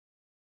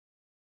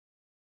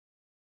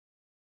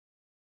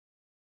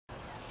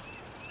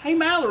Hey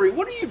Mallory,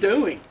 what are you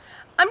doing?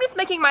 I'm just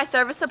making my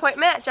service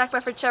appointment at Jack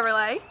Burford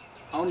Chevrolet.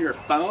 On your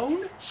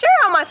phone? Sure,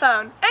 on my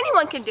phone.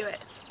 Anyone can do it.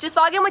 Just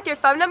log in with your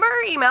phone number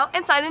or email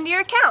and sign into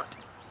your account.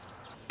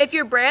 If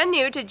you're brand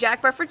new to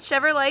Jack Burford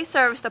Chevrolet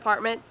Service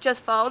Department,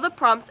 just follow the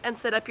prompts and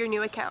set up your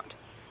new account.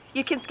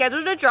 You can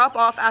schedule to drop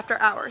off after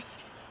hours.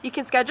 You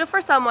can schedule for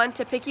someone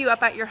to pick you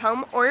up at your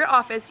home or your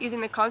office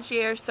using the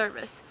concierge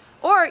service.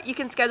 Or you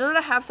can schedule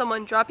to have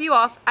someone drop you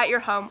off at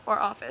your home or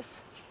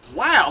office.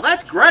 Wow,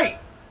 that's great!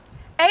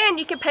 And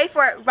you can pay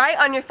for it right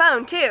on your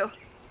phone too.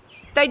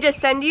 They just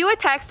send you a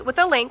text with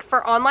a link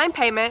for online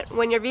payment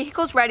when your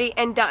vehicle's ready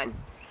and done.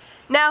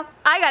 Now,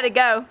 I gotta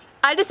go.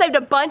 I just saved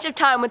a bunch of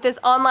time with this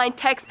online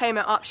text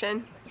payment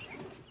option.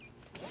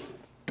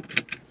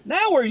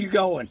 Now where are you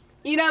going?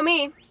 You know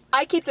me,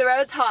 I keep the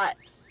roads hot.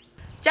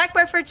 Jack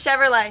Burford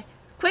Chevrolet,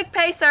 quick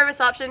pay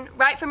service option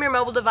right from your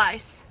mobile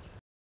device.